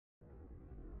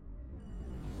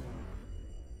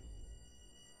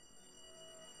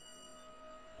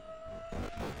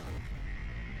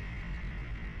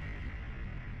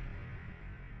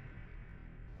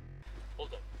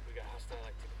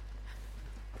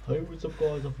Hey, what's up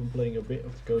guys, I've been playing a bit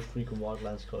of the Ghost Recon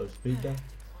Wildlands closed beta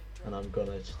and I'm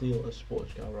gonna steal a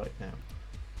sports car right now.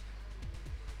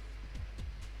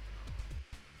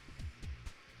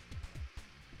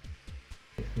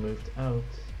 We've moved out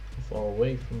far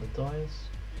away from the tires,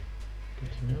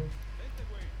 good to know.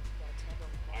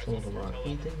 Some of them are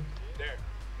eating. There,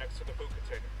 next to the food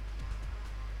container.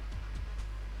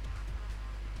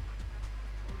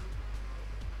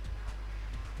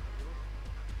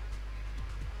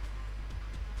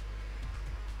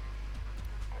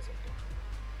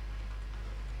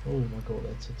 Oh my god,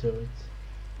 that's a turret.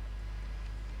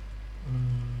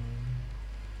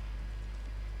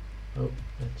 Oh,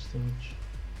 that's too much.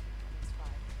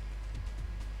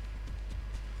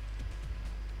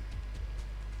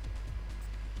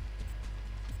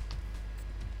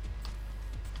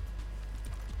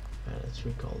 Let's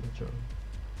recall the drone.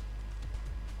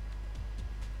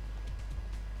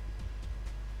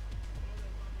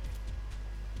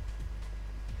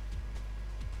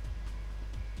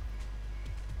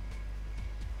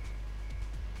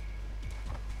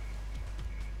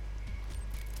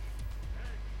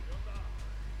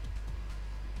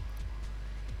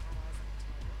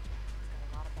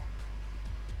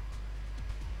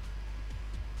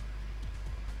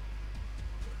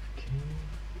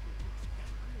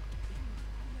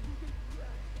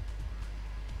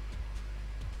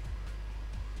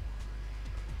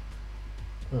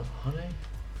 Well, are they?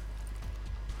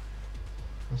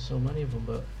 There's so many of them,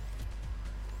 but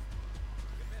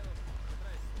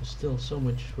there's still so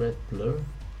much red blur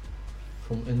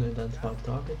from unidentified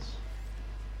targets.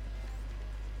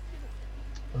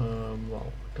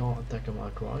 Well, I can't attack them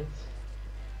outright.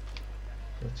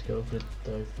 Let's go for the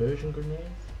diversion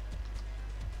grenade.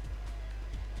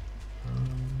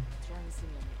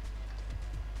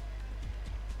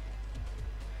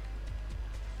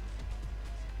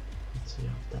 Let's see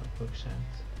how that works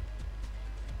out.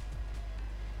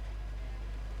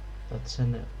 That's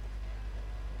in it.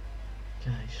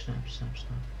 Okay, snap.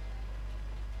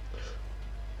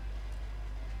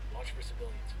 Watch for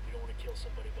civilians. We don't want to kill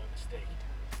somebody by mistake.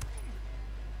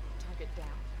 Target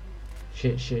down.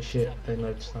 Shit. They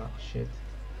noticed that. Shit.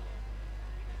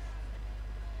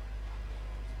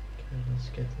 Okay, let's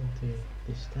get into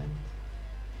this tent.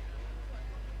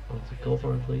 Or to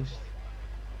cover at least.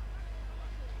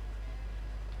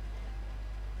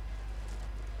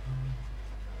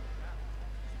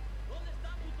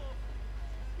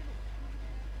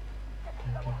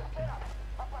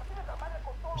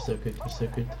 Okay. We're so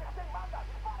good. Gotta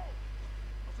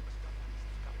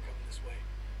come this way.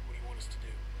 What do you want us to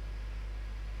do?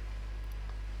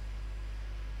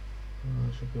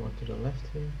 Should we want to the left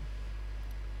here?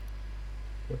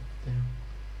 Yep, there.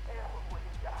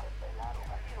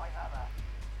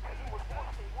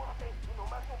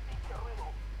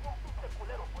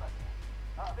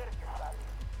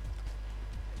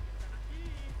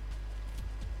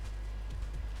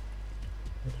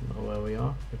 I don't know where we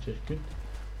are, which is good.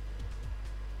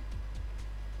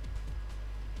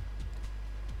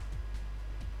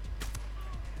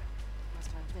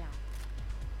 Down.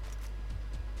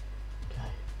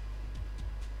 Okay.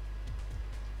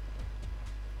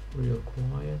 Real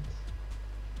quiet.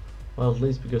 Well, at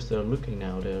least because they're looking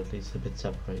now, they're at least a bit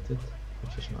separated,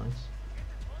 which is nice.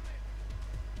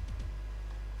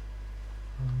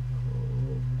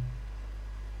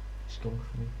 He's going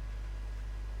for me.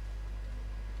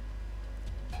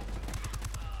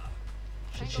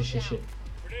 Shit.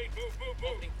 Grenade, move.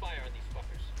 Opening fire on these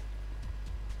fuckers.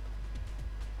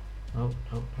 No,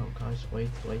 guys, wait.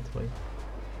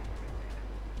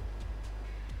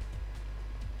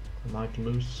 They might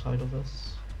lose sight of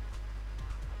us.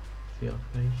 If we are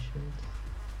patient.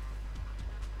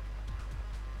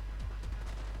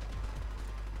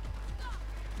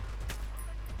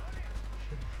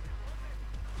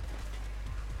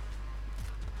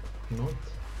 Not.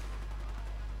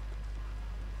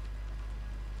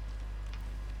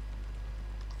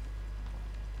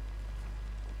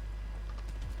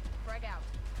 Frag out.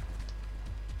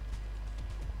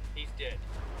 He's dead.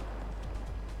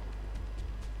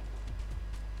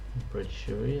 I'm pretty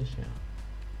sure he is, yeah.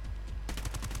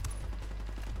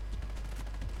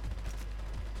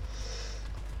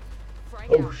 Frag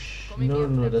Oh out.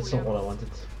 no, that's not what I wanted.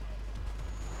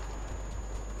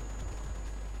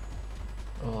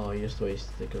 Oh, I just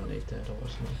wasted the grenade there, that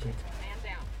was not good. Man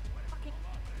down.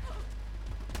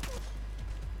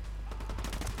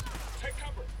 Take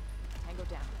cover. Tango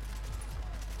down.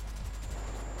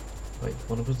 Wait,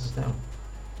 one of us is down.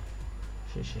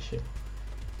 Shit.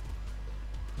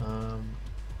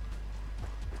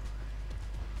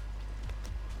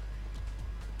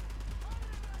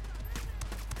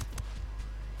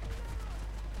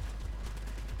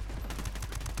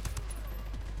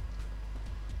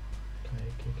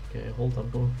 hold, I'm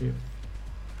going for you.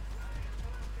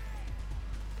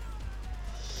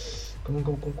 Come on,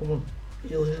 come on, come on, come on.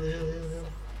 Heal, heal, heal, heal, heal.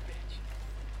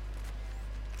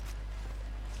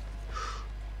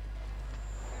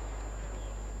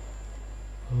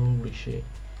 Holy shit.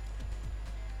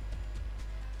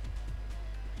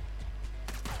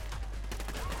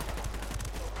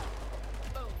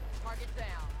 Boom. Target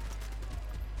down.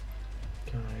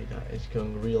 Okay, that is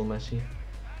going real messy.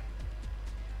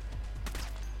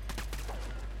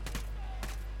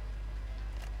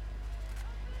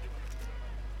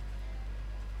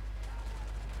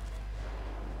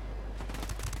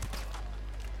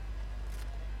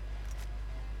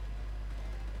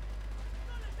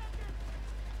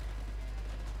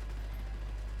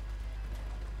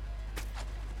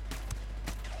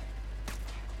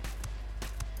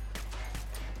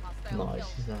 Hostile Nice, kill.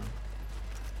 he's down.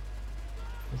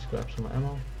 Let's grab some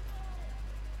ammo.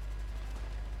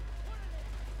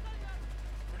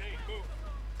 Grenade, move.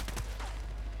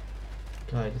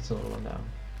 Okay, that's another one down.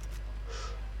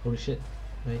 Holy shit,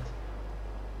 wait.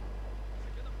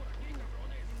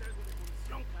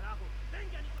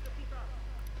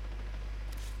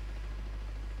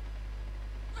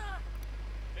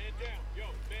 Man down. Yo,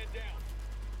 man down.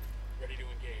 Ready to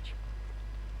engage.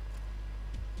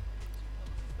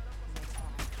 Next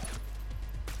time.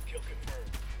 Kill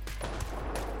confirmed.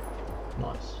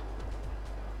 Nice.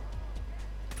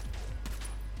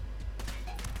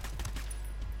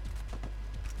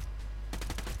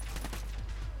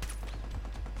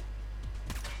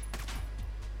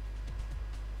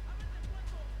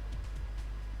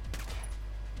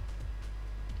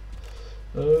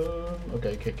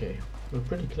 Okay. We're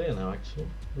pretty clear now actually.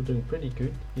 We're doing pretty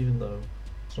good, even though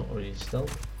it's not really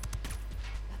stealth.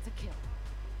 That's a kill.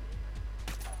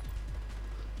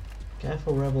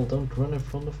 Careful rebel, don't run in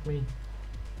front of me.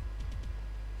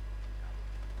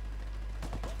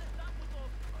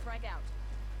 Frag out.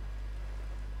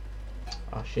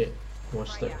 Ah shit, we're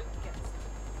Frag stuck. out. Get this.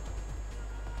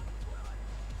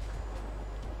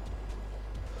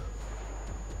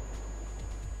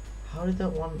 How did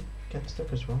that one get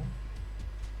stuck as well?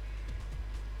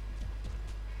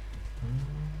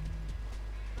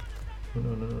 Oh,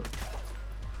 no. I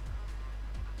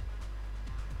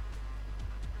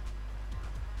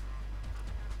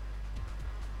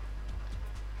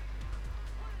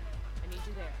need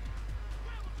you there.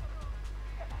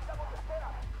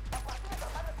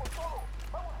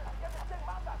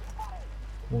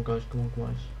 Come on guys, come on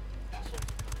guys. Soldier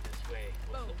coming this way.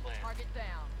 What's Boom. the plan? Target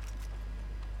down.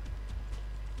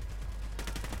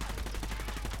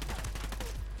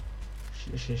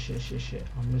 Shit.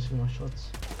 I'm missing my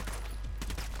shots.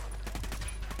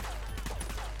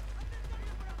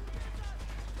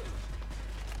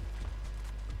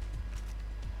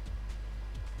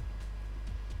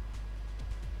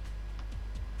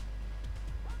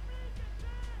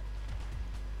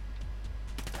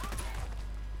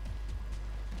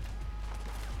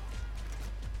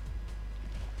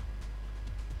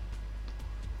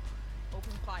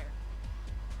 Open fire.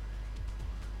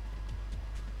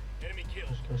 Enemy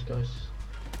killed. Guys.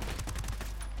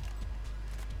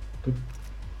 Good.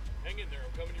 Hang in there.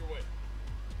 I'm coming your way.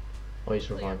 Oh, he's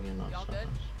reviving you. Nice. Y'all good?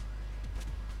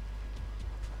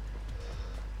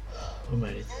 We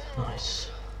made it.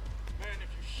 Nice. Man, if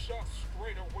you shot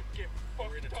straight, I would get fucked.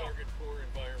 We're in a target poor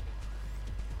environment.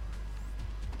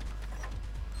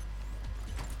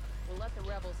 We'll let the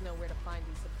rebels know where to find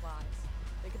these supplies.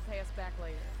 They could pay us back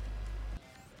later.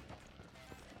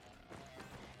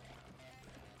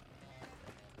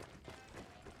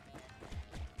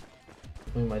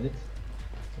 We made it.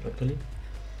 Luckily.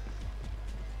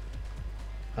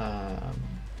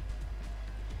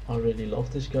 I really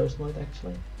love this ghost mode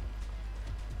actually.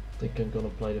 I think I'm gonna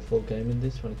play the full game in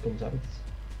this when it comes out.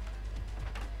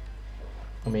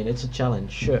 I mean, it's a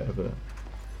challenge, sure, but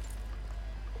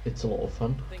it's a lot of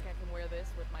fun. Think I can wear this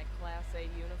with my Class A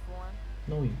uniform?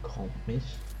 No, you can't, miss.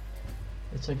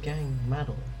 It's a gang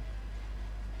medal.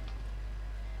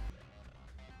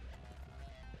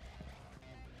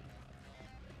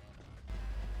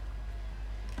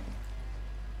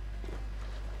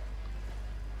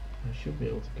 I should be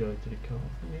able to go to the car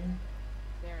from here.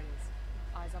 There it is.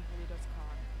 Eyes on Polito's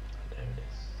car. There it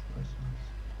is. Nice.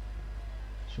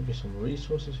 Should be some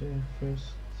resources here first.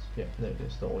 Yeah, there it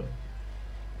is, the oil.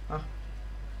 Ah.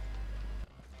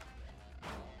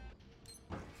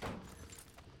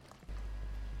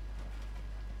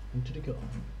 Into the car.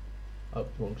 Oh,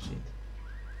 wrong seat.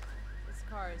 This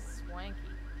car is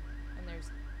swanky, and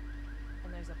there's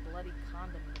a bloody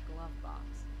condom in the glove box.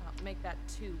 Make that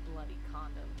 2 bloody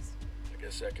condoms. I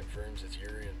guess that confirms it's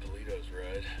Yuri and Polito's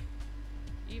ride.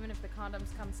 Even if the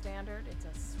condoms come standard, it's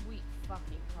a sweet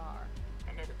fucking car.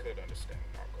 I never could understand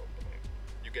narco bling.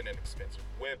 You get an expensive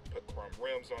whip, put chrome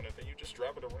rims on it, then you just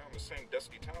drive it around the same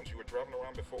dusty towns you were driving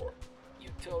around before. You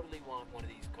totally want one of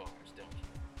these cars, don't you?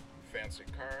 Fancy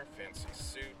car, fancy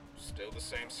suit, still the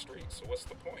same street, so what's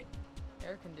the point?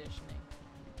 Air conditioning.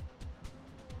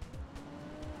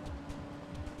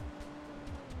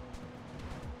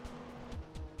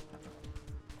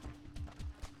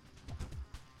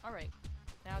 Alright,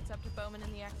 now it's up to Bowman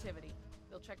and the activity.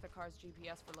 They'll check the car's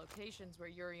GPS for locations where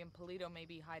Yuri and Polito may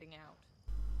be hiding out.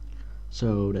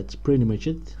 So that's pretty much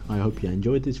it. I hope you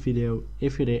enjoyed this video.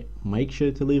 If you did, make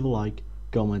sure to leave a like,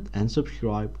 comment and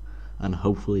subscribe, and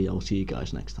hopefully I'll see you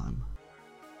guys next time.